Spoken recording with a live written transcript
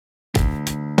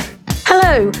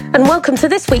Hello, and welcome to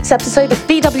this week's episode of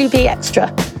BWB Extra,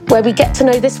 where we get to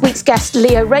know this week's guest,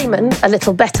 Leo Raymond, a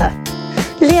little better.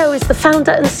 Leo is the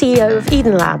founder and CEO of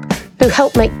Eden Lab, who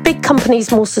help make big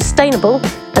companies more sustainable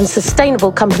and sustainable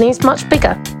companies much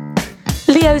bigger.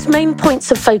 Leo's main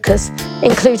points of focus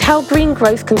include how green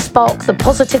growth can spark the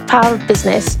positive power of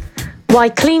business, why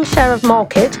clean share of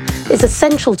market is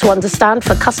essential to understand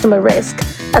for customer risk,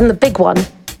 and the big one,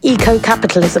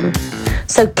 eco-capitalism.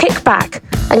 So kick back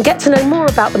and get to know more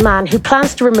about the man who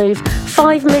plans to remove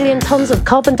 5 million tonnes of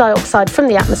carbon dioxide from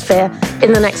the atmosphere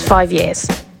in the next 5 years.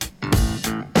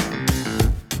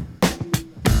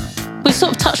 We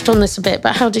sort of touched on this a bit,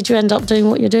 but how did you end up doing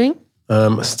what you're doing?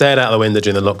 I stared out the window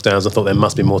during the lockdowns. I thought there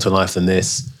must be more to life than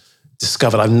this.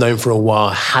 Discovered I've known for a while,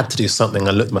 I had to do something.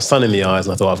 I looked my son in the eyes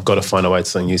and I thought, I've got to find a way to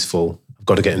something useful. I've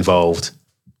got to get involved.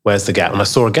 Where's the gap? And I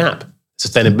saw a gap.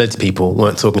 Sustainability people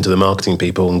weren't talking to the marketing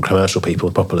people and commercial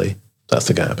people properly. That's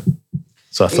the gap.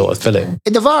 So I thought I'd fill it.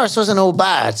 The virus wasn't all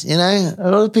bad, you know? A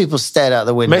lot of people stared out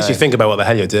the window. It makes you think about what the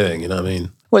hell you're doing, you know what I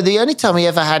mean? Well, the only time we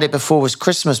ever had it before was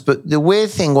Christmas, but the weird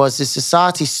thing was the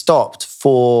society stopped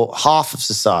for half of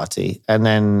society, and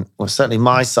then, well, certainly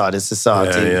my side of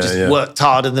society worked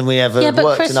harder than we ever worked in our lives.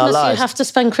 Yeah, but Christmas, you have to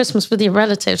spend Christmas with your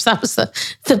relatives. That was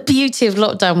the beauty of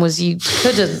lockdown, was you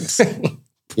couldn't.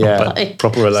 Yeah,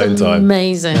 proper alone time.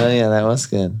 Amazing. Oh yeah, that was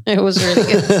good. It was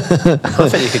really good. I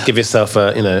think you could give yourself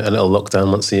a little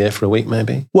lockdown once a year for a week,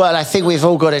 maybe. Well, I think we've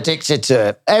all got addicted to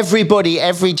it. Everybody,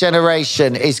 every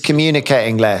generation is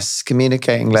communicating less. Is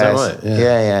that right?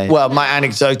 Yeah. Well, my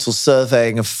anecdotal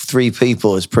surveying of 3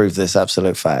 people has proved this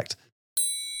absolute fact.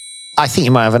 I think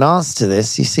you might have an answer to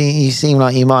this. You seem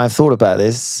like you might have thought about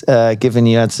this, given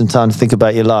you had some time to think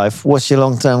about your life. What's your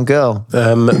long-term goal?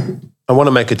 I want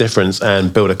to make a difference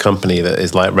and build a company that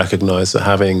is like recognised at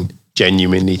having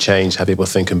genuinely changed how people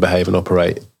think and behave and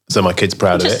operate. So my kid's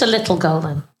proud of it. Just a little goal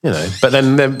then. You know, but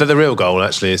the real goal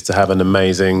actually is to have an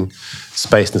amazing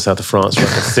space in the south of France where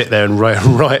I can sit there and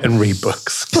write and read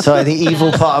books. So the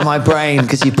evil part of my brain,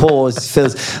 because you pause,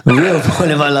 feels the real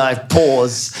point of my life.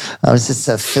 Pause. I was just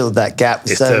filled that gap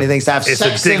with so many things. To have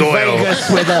sex in Vegas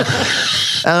with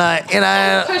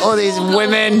all these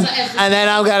women, and then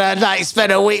I'm gonna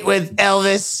spend a week with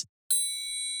Elvis.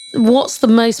 What's the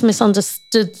most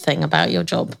misunderstood thing about your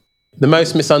job? The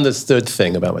most misunderstood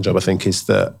thing about my job, I think, is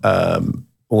that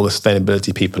all the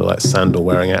sustainability people are like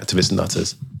sandal-wearing activist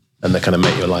nutters, and they kind of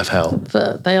make your life hell.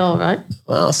 But they are, right?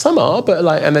 Well, some are, but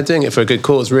and they're doing it for a good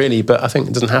cause, really. But I think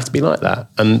it doesn't have to be like that.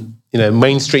 And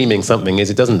mainstreaming something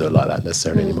it doesn't do it like that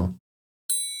necessarily anymore.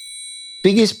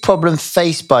 Biggest problem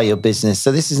faced by your business?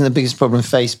 So this isn't the biggest problem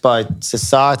faced by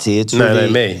society. It's no,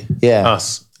 me. Yeah,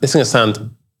 us. This is going to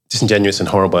sound disingenuous and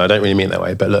horrible. I don't really mean it that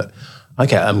way, but look.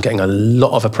 I'm getting a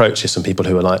lot of approaches from people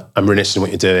who are like, I'm really interested in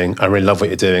what you're doing. I really love what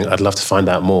you're doing. I'd love to find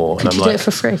out more. Could you do it for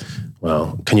free?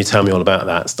 Well, can you tell me all about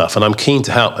that stuff? And I'm keen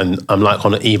to help. And I'm like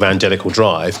on an evangelical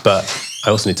drive, but I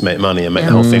also need to make money and make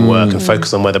the whole thing work and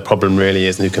focus on where the problem really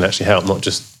is and who can actually help, not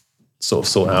just sort of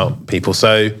sort out people.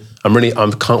 So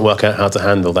I can't work out how to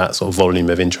handle that sort of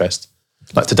volume of interest.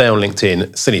 Like today on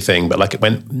LinkedIn, silly thing, but like it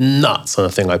went nuts on a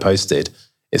thing I posted.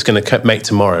 It's going to make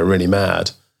tomorrow really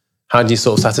mad. How do you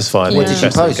sort of satisfy the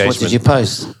interest and engagement? What did you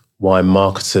post? Why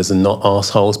marketers are not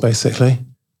assholes, basically.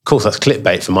 Of course, that's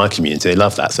clickbait for my community. They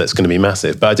love that, so it's going to be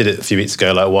massive. But I did it a few weeks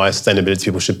ago, like why sustainability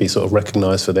people should be sort of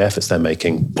recognised for the efforts they're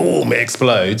making. Boom, it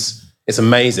explodes. It's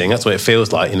amazing. That's what it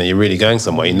feels like. You're really going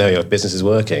somewhere. You know your business is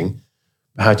working.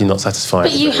 But how do you not satisfy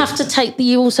But everybody?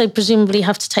 You also presumably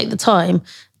have to take the time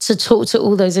to talk to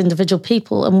all those individual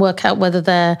people and work out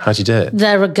whether how do you do it?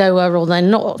 They're a goer or they're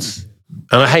not.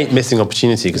 And I hate missing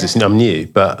opportunity because I'm new,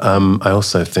 but I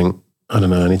also think, I don't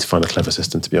know, I need to find a clever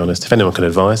system, to be honest. If anyone can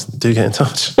advise, do get in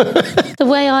touch. The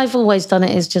way I've always done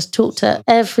it is just talk to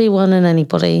everyone and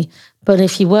anybody, but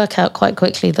if you work out quite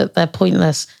quickly that they're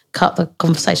pointless, cut the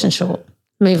conversation short,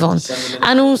 move on.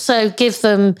 And also give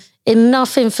them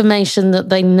enough information that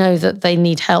they know that they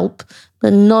need help,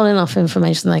 but not enough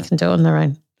information they can do it on their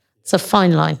own. It's a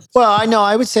fine line. Well, I know,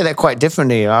 I would say that quite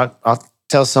differently. I'll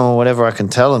tell someone whatever I can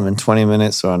tell them in 20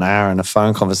 minutes or an hour in a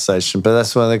phone conversation, but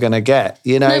that's what they're going to get,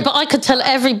 No, but I could tell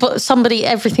somebody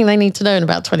everything they need to know in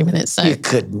about 20 minutes. So. You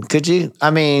couldn't, could you?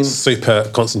 I mean... Super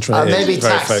concentrated,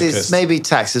 maybe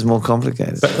tax is more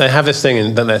complicated. But they have this thing,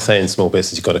 and then they say in small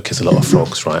business, you've got to kiss a lot of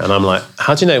frogs, right? And I'm like,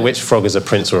 how do you know which frog is a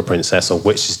prince or a princess or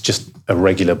which is just a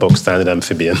regular bog standard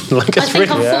amphibian?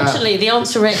 Unfortunately, the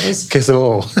answer is... Kiss them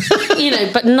all.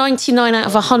 But 99 out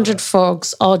of 100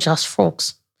 frogs are just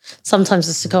frogs. Sometimes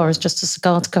a cigar is just a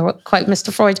cigar, to quote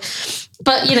Mr. Freud.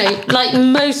 But, like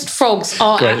most frogs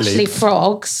are actually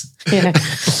frogs. Yeah.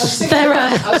 There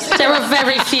are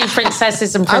very few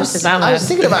princesses and princes out there. I was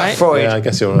thinking about right? Freud. Yeah, I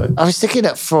guess you're right. I was thinking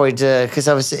at Freud because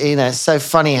I was, it's so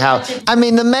funny how, I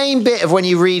mean, the main bit of when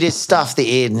you read his stuff that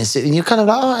he is, you're kind of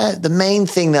like, the main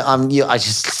thing that I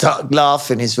just start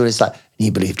laughing is when it's like, he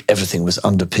believed everything was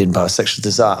underpinned by sexual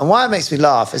desire. And why it makes me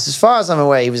laugh is, as far as I'm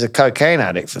aware, he was a cocaine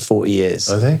addict for 40 years.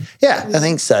 Are they? Yeah, I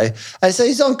think so. And so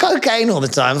he's on cocaine all the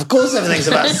time. Of course, everything's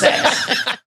about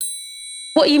sex.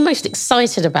 What are you most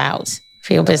excited about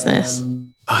for your business?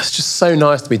 It's just so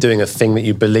nice to be doing a thing that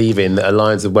you believe in that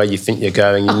aligns with where you think you're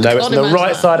going. You know it's on the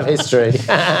right side of history.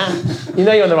 You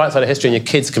know you're on the right side of history, and your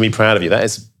kids can be proud of you.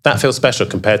 That feels special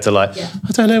compared to I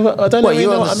don't know what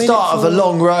you're on the start of a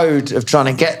long road of trying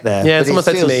to get there. Yeah, someone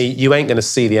said to me, you ain't going to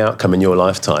see the outcome in your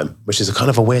lifetime, which is a kind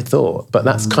of a weird thought, but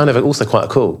that's kind of also quite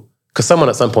cool. Because someone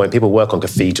at some point, people work on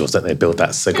cathedrals, don't they? Build that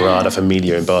Sagrada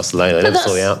Familia in Barcelona. They never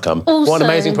saw the outcome. What an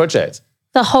amazing project.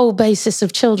 The whole basis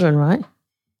of children, right?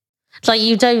 Like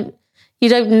you don't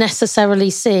necessarily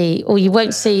see, or you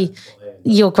won't see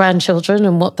your grandchildren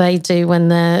and what they do when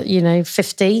they're,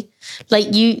 50.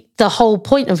 The whole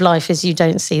point of life is you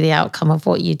don't see the outcome of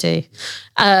what you do.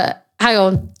 Hang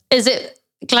on. Is it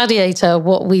Gladiator,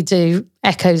 what we do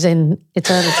echoes in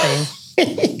eternity?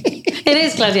 It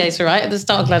is Gladiator, right? At the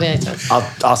start of Gladiator.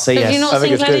 I'll say yes. Have you not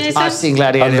seen Gladiator? I've seen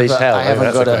Gladiator, Unleash but Hell. I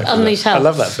haven't got it. Unleash Hell. I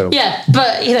love that film. Yeah,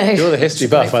 but You're the history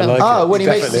buff. I like it. Oh, when he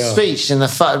makes the Definitely are. speech in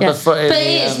the but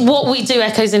it's what we do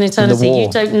echoes in eternity. war.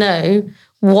 You don't know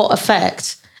what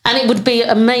effect. And it would be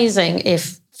amazing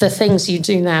if the things you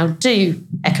do now do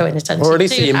echo in eternity. Or at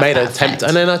least do you have made an that attempt. effect.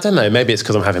 And then I don't know, maybe it's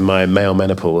because I'm having my male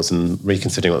menopause and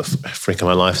reconsidering what the freak of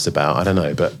my life's about. I don't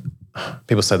know, but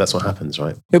people say that's what happens,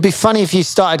 right? It would be funny if you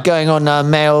started going on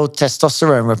male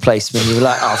testosterone replacement. You were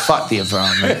like, oh, fuck the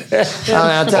environment.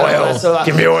 I don't know. So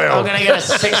Give me oil. I'm going to get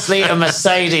a 6-litre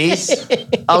Mercedes.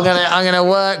 I'm going to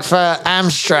work for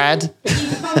Amstrad.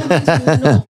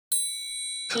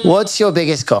 What's your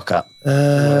biggest cock up?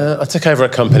 I took over a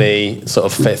company, sort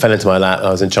of fell into my lap.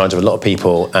 I was in charge of a lot of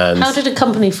people. And How did a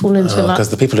company fall into your lap?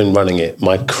 because the people in running it,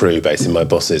 my crew, basically my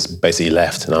bosses, basically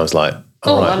left. And I was like,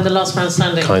 all right, I'm the last man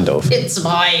standing. kind of. It's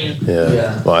mine.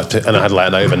 Yeah. Well, and I had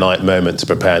an overnight moment to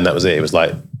prepare, and that was it. It was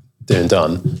doing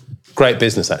done. Great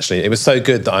business, actually. It was so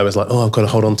good that I was like, I've got to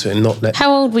hold on to it and not let.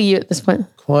 How old were you at this point?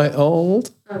 Quite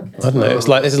old. Okay. I don't know. It's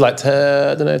this is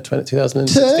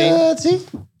 2016. 30?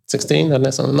 16, I don't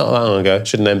know, something not that long ago.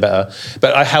 Should have known better.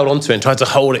 But I held on to it and tried to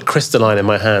hold it crystalline in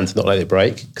my hand, not let it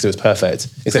break, because it was perfect.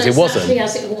 Except it wasn't. Exactly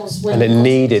as it was when And it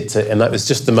needed to, and that was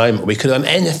just the moment we could have done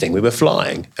anything. We were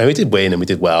flying. And we did win and we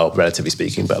did well, relatively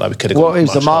speaking, but we could have What gone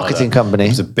was the much marketing harder. company? It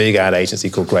was a big ad agency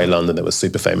called Grey London that was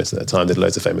super famous at the time, did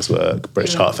loads of famous work.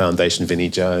 British Heart Foundation, Vinnie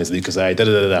Jones, Lucas A,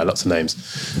 lots of names.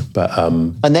 But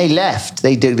And they left.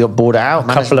 They got bought out.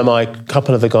 couple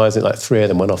of the guys, 3 of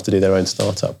them went off to do their own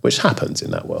startup, which happens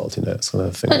in that world, it's kind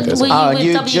of thing that goes Were on.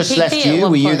 you with you just WPP left at you?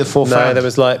 one Were you point? the fourth No, founder? there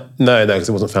was no, because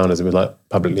it wasn't founders, it was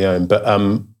publicly owned. But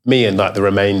me and the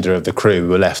remainder of the crew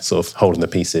were left sort of holding the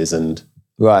pieces and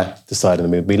Right. deciding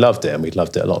that we loved it and we'd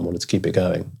loved it a lot and wanted to keep it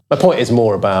going. My point is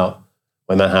more about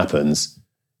when that happens,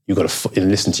 you've got to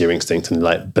listen to your instinct and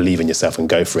believe in yourself and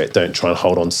go for it. Don't try and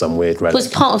hold on to some weird relic. Was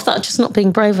part of that just not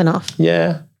being brave enough?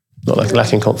 Yeah, not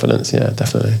lacking confidence. Yeah,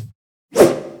 definitely.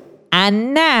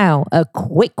 And now, a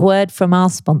quick word from our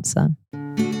sponsor.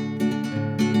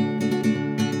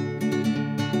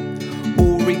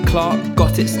 Uri Clark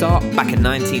got its start back in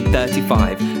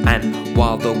 1935, and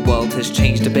while the world has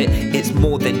changed a bit, it's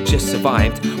more than just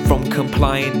survived. From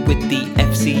complying with the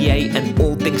FCA and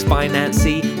all things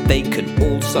financy, they can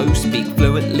also speak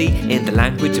fluently in the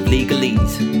language of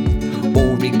legalese.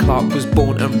 Uri Clark was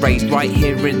born and raised right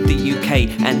here in the UK,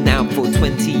 and now for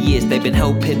 20 years they've been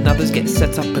helping others get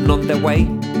set up and on their way.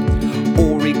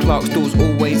 Uri Clark's doors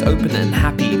always open and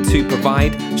happy to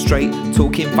provide straight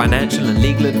talking financial and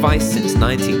legal advice since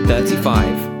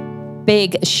 1935.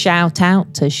 Big shout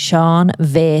out to Sean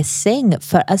Veer Singh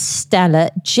for a stellar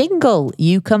jingle.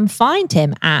 You can find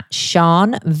him at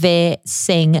Sean Veer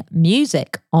Singh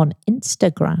Music on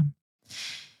Instagram.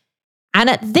 And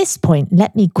at this point,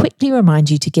 let me quickly remind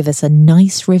you to give us a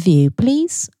nice review,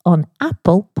 please, on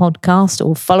Apple Podcast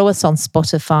or follow us on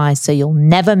Spotify so you'll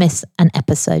never miss an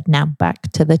episode. Now back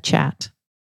to the chat.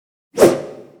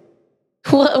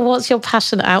 What's your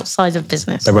passion outside of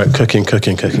business? I wrote cooking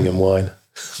and wine.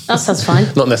 That sounds fine.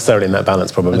 Not necessarily in that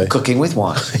balance, probably. Cooking with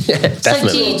wine. Yeah, So do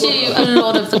definitely. you do a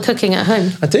lot of the cooking at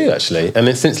home? I do, actually. And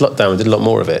then since lockdown, we did a lot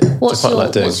more of it. What's which I quite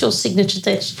like doing. your signature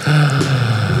dish?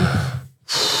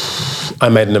 I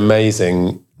made an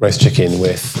amazing roast chicken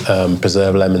with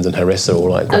preserved lemons and harissa,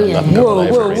 all like ground up and Whoa, all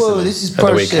over whoa, recently whoa, this is at the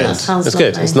precious. weekend. That sounds It's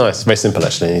good. lovely. It's nice. Very simple,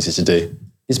 actually, and easy to do.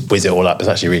 Just whiz it all up. It's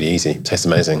actually really easy. It tastes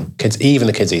amazing. Even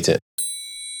the kids eat it.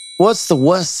 What's the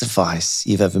worst advice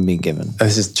you've ever been given? And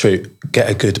this is true. Get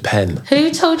a good pen. Who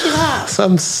told you that?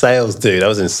 Some sales dude. I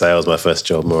was in sales, my first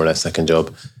job, more or less, second job.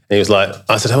 And he was like,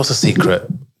 I said, what's the secret?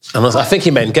 And I think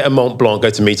he meant get a Mont Blanc, go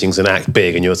to meetings and act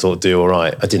big and you'll sort of do all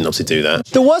right. I didn't obviously do that.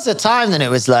 There was a time then it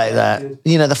was like that.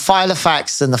 You know, the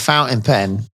Filofax and the fountain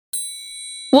pen.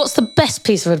 What's the best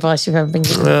piece of advice you've ever been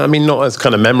given? I mean, not as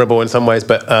kind of memorable in some ways,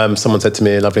 but someone said to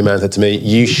me, a lovely man said to me,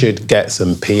 you should get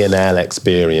some P&L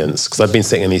experience. Because I've been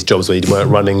sitting in these jobs where you weren't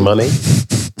running money.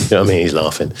 You know what I mean? He's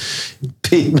laughing.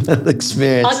 P&L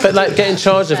experience. But like be in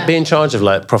charge of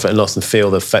like profit and loss and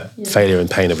feel the failure and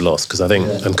pain of loss, because I think,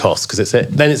 and cost, because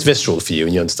then it's visceral for you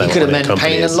and you understand You could what have a meant company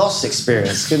pain is. and loss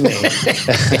experience, couldn't you?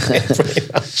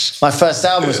 My first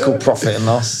album was called Profit and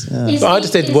Loss. Yeah. But I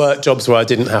just did work jobs where I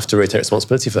didn't have to really take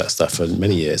responsibility for that stuff for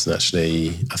many years, and actually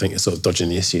I think it's sort of dodging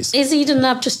the issues. Is Eden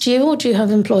Lab just you, or do you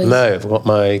have employees? No, I've got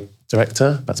my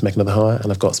director, about to make another hire,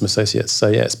 and I've got some associates. So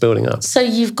yeah, it's building up. So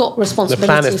you've got The responsibility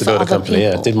plan is to for build a other company,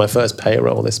 people. yeah. Did my first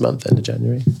payroll this month, end of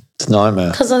January. It's a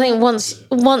nightmare. Because I think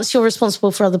once you're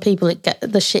responsible for other people,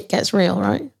 the shit gets real,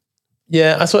 right?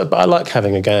 Yeah, but I like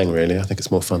having a gang, really. I think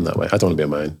it's more fun that way. I don't want to be on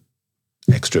my own.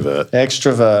 Extrovert.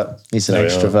 Extrovert. He's an There we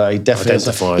are. extrovert. He definitely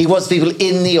Identified. He wants people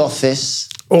in the office.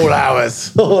 All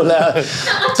hours. All out.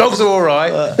 Dogs are all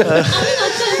right.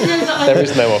 There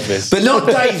is no office. But not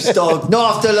Dave's dog.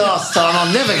 Not after last time.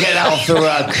 I'll never get that off the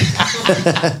rug.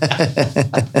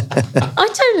 I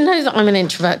don't know that I'm an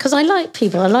introvert because I like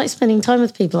people. I like spending time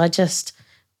with people. I just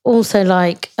also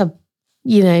like and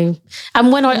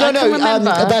when I can remember.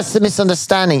 That's the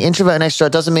misunderstanding. Introvert and extrovert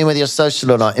doesn't mean whether you're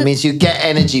social or not. It means you get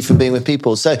energy from being with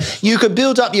people. So you could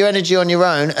build up your energy on your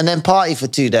own and then party for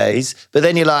 2 days, but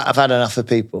then you're like, I've had enough of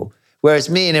people.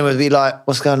 Whereas me and him would be like,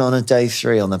 what's going on day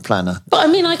 3 on the planner? But I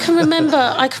mean, I can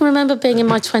remember being in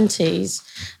my 20s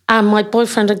and my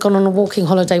boyfriend had gone on a walking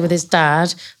holiday with his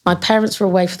dad. My parents were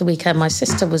away for the weekend. My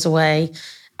sister was away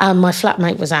and my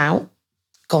flatmate was out.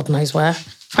 God knows where,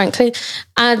 frankly.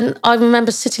 And I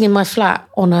remember sitting in my flat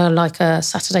on a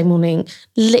Saturday morning,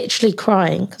 literally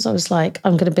crying because I was like,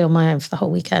 I'm going to be on my own for the whole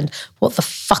weekend. What the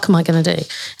fuck am I going to do?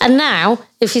 And now,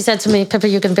 if you said to me, Pippa,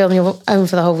 you're going to be on your own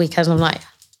for the whole weekend, I'm like,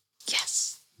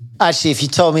 yes. Actually, if you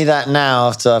told me that now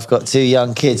after I've got 2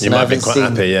 young kids, You and might I have been haven't quite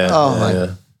seen- happy, yeah. Oh Yeah, my yeah.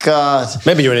 God.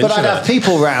 Maybe you're an But I'd introvert. have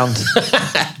people round.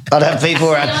 I'd have people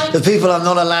around. The people I'm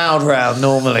not allowed round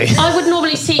normally. I would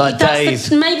normally see, Like Dave.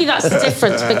 maybe that's the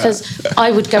difference because I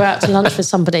would go out to lunch with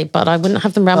somebody, but I wouldn't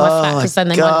have them around my flat because then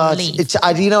they might not leave.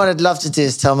 You know what I'd love to do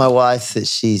is tell my wife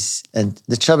that and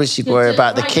the trouble is she'd worry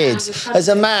about the right kids. now, As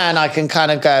a man, I can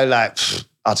kind of go like,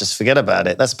 I'll just forget about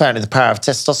it. That's apparently the power of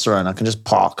testosterone. I can just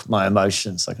park my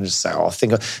emotions. I can just say,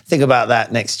 think about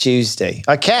that next Tuesday.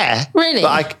 I care. Really?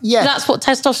 But yeah. That's what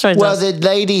testosterone Well, does. the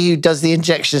lady who does the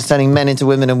injections turning men into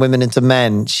women and women into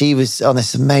men, she was on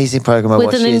this amazing program I With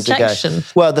watched an years injection? ago.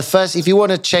 Well, if you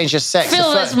want to change your sex,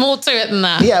 Phil, there's more to it than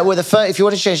that. yeah, well, if you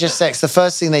want to change your sex, the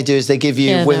first thing they do is they give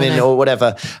you Yeah, women no. or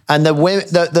whatever. And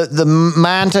the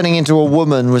man turning into a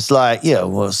woman was like, I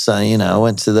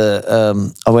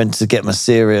went to get my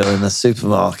cereal in the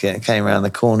supermarket. It came around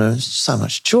the corner. There's so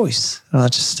much choice, and I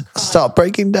just start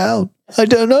breaking down. I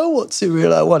don't know what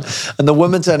cereal I want. And the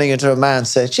woman turning into a man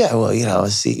said, I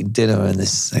was eating dinner and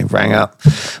they rang up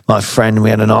my friend. We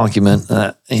had an argument.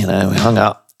 We hung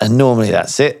up. And normally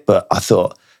that's it. But I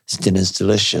thought, this dinner's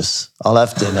delicious. I'll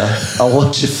have dinner. I'll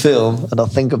watch a film and I'll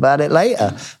think about it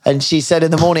later. And she said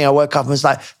in the morning, I woke up and was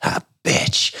like, that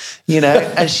bitch,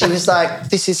 And she was like,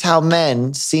 this is how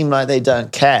men seem like they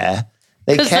don't care.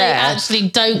 They Because care. they actually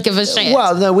don't give a shit.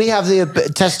 Well, no, we have the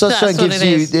testosterone That's what gives it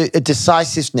you is. a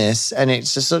decisiveness, and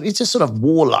it's a sort of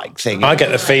warlike thing. I get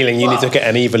the feeling you need to get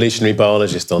an evolutionary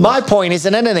biologist on My that. point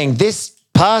isn't anything. This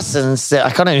person said,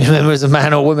 I can't even remember if it was a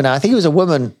man or a woman. I think it was a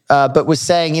woman, but was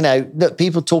saying, that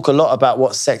people talk a lot about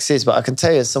what sex is, but I can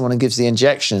tell you, as someone who gives the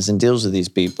injections and deals with these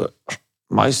people,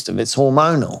 most of it's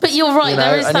hormonal. But you're right,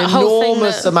 there is an that whole thing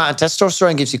enormous that- amount of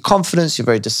testosterone gives you confidence. You're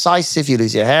very decisive. You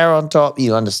lose your hair on top.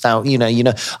 You understand.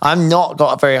 I'm not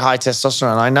got a very high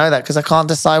testosterone. I know that because I can't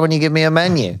decide when you give me a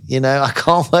menu. I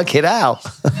can't work it out.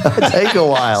 It take a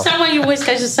while. Is that why you always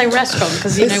go to the same restaurant?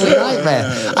 Because It's a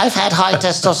nightmare. I've had high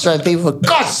testosterone people. For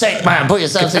God's sake, man, put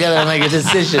yourself together and make a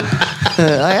decision.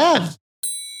 I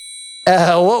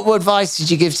have. What advice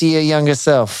did you give to your younger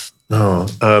self?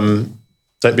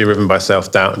 Don't be driven by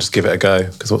self-doubt and just give it a go,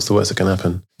 because what's the worst that can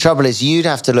happen? Trouble is, you'd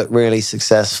have to look really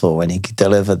successful when you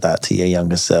delivered that to your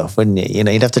younger self, wouldn't you? You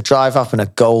know, you'd have to drive up in a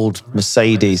gold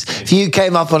Mercedes. If you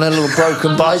came up on a little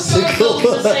broken bicycle,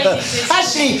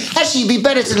 actually, it'd be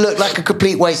better to look like a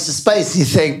complete waste of space. You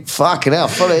think, fucking hell,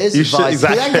 follow his advice.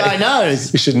 That guy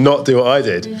knows. You should not do what I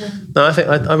did. Yeah. No, I think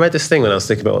I read this thing when I was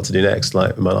thinking about what to do next,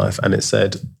 like in my life, and it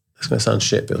said, it's going to sound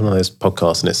shit, but it was one of those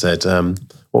podcasts, and it said,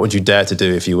 what would you dare to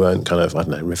do if you weren't kind of, I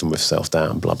don't know, riven with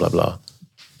self-doubt and blah, blah, blah.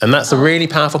 And that's a really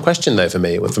powerful question, though, for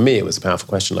me. For me, it was a powerful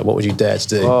question. Like, what would you dare to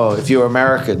do? Oh, if you were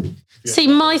American. See,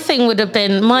 my thing would have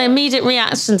been, my immediate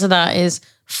reaction to that is,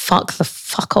 fuck the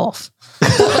fuck off.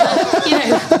 You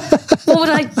know, what would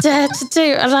I dare to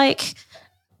do? Like,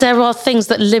 there are things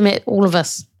that limit all of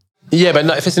us. Yeah, but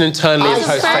no, if it's an internally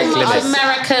imposed fake limit.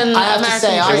 American. I have to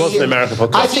say, it wasn't an American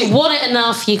podcast. If you want it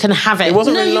enough, you can have it. It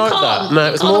wasn't really you like can't. that. No,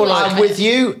 it was more like... I'm with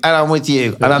you, and I'm with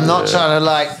you. And I'm not trying to,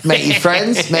 like, make you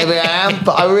friends. Maybe I am,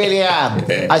 but I really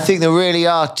am. I think there really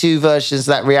are two versions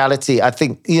of that reality. I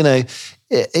think, you know,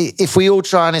 if we all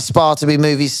try and aspire to be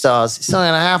movie stars, it's not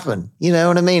going to happen. You know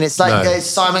what I mean? It's like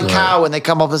Simon Cowell when they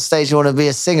come up on stage and want to be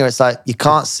a singer. It's like, you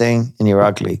can't sing and you're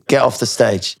ugly. Get off the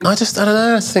stage. I don't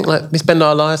know. I just think like we spend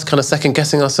our lives kind of second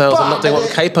guessing ourselves and not doing what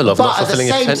we're capable of, not fulfilling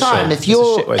a potential. But at the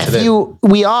same time,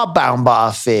 we are bound by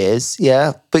our fears,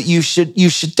 yeah. But you should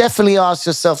definitely ask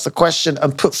yourself the question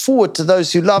and put forward to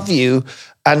those who love you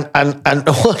and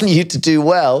want you to do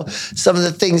well some of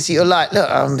the things that you're like, look,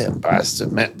 I'm a bit embarrassed to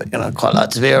admit, but, you know, I'd quite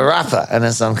like to be a rapper. And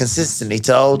as I'm consistently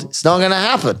told, it's not going to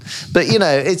happen. But, you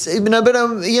know, it's, you know, but,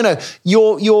 you know,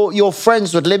 your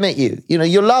friends would limit you. You know,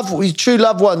 your true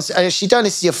loved ones, actually don't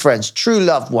listen to your friends, true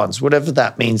loved ones, whatever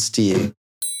that means to you.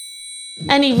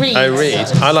 Any read? I read.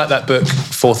 I like that book,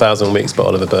 4,000 Weeks by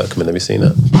Oliver Burkeman. Have you seen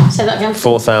it? Say that again.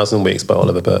 4,000 Weeks by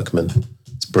Oliver Burkeman.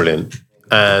 It's brilliant.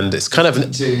 And it's kind of,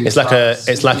 it's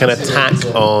like an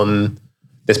attack on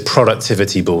this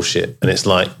productivity bullshit. And it's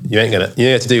like, you know,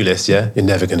 a to-do list, yeah? You're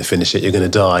never going to finish it. You're going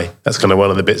to die. That's kind of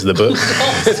one of the bits of the book.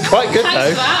 It's quite good,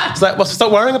 though. It's like, well,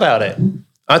 stop worrying about it.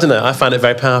 I don't know. I found it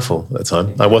very powerful at the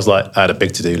time. I had a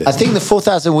big to-do list. I think the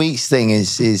 4,000 Weeks thing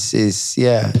is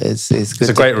yeah, it's good. It's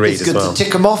a great read as well. It's good to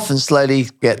tick them off and slowly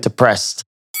get depressed.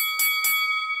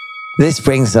 This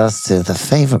brings us to the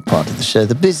favourite part of the show,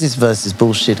 the business versus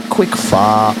bullshit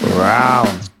quick-fire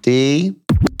round. D.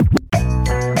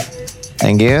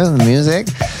 Thank you, the music.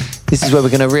 This is where we're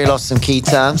going to reel off some key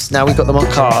terms. Now we've got them on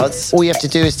cards. All you have to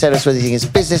do is tell us whether you think it's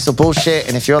business or bullshit.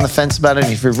 And if you're on the fence about it,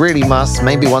 and if you really must,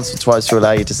 maybe once or twice we'll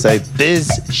allow you to say biz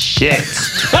shit.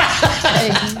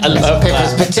 I love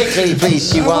that. Particularly,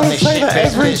 please, you want the shit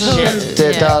biz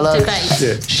shit dialogue.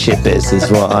 Shit biz is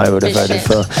what I would have voted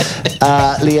for.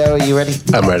 Leo, are you ready?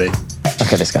 I'm ready.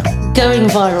 Okay, let's go. Going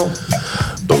viral.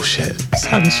 Bullshit.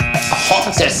 Sounds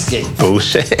hot desking.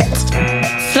 Bullshit.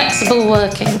 Flexible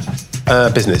working.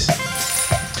 Business.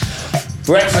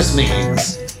 Breakfast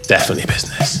meetings. Definitely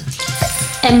business.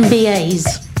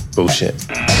 MBAs. Bullshit.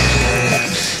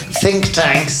 Think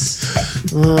tanks.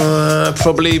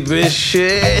 Probably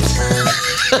bullshit.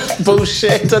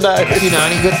 Bullshit, I don't know. Do you know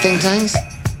any good think tanks?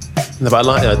 No, but I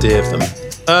like the idea of them.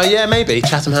 Yeah, maybe.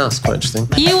 Chatham House, quite interesting.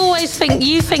 You always think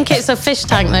it's a fish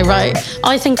tank though, right?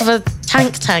 I think of a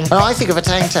tank. Oh, I think of a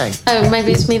tank. Oh,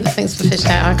 maybe it's me that thinks of a fish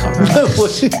tank. I can't remember.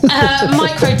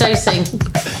 Microdosing.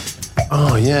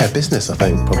 Oh, yeah, business, I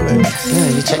think, probably. Yeah,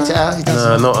 you checked it out?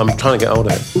 No, I'm trying to get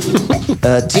older.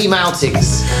 Team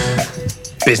outings.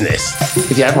 Business.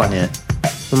 Have you had one yet?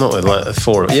 Not with like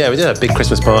four. Yeah, we did a big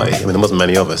Christmas party. I mean, there wasn't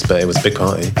many of us, but it was a big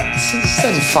party. It's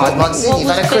only 5 months in. What You've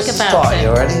was had a big Christmas about party it?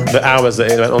 already? The hours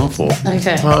that it went on for.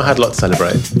 Okay. Well, I had a lot to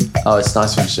celebrate. Oh, it's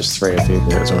nice when it's just 3 of you.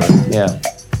 Yeah, it's all right. Yeah.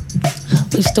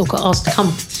 We've still got ours to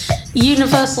come.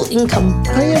 Universal income.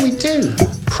 Oh, yeah, we do.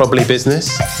 Probably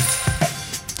business.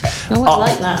 Oh, I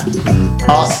like that.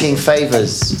 Asking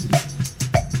favours.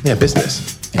 Yeah,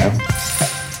 business. Yeah.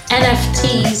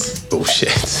 NFTs. Bullshit.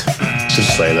 Should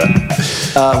say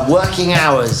that. Working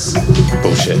hours.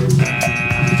 Bullshit.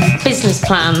 Business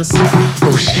plans.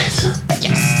 Bullshit.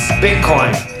 Yes.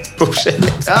 Bitcoin. Bullshit.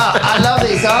 I love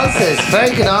these answers.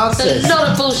 Very good answers. A lot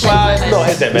of bullshit. Well, it's not,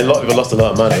 is it? I mean, a lot of people lost a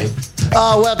lot of money.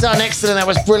 Oh, well done. Excellent. That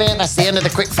was brilliant. That's the end of the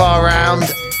quickfire round.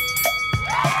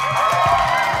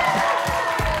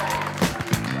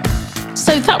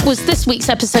 So that was this week's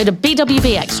episode of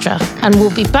BWB Extra, and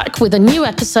we'll be back with a new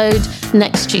episode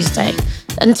next Tuesday.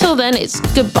 Until then, it's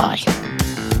goodbye.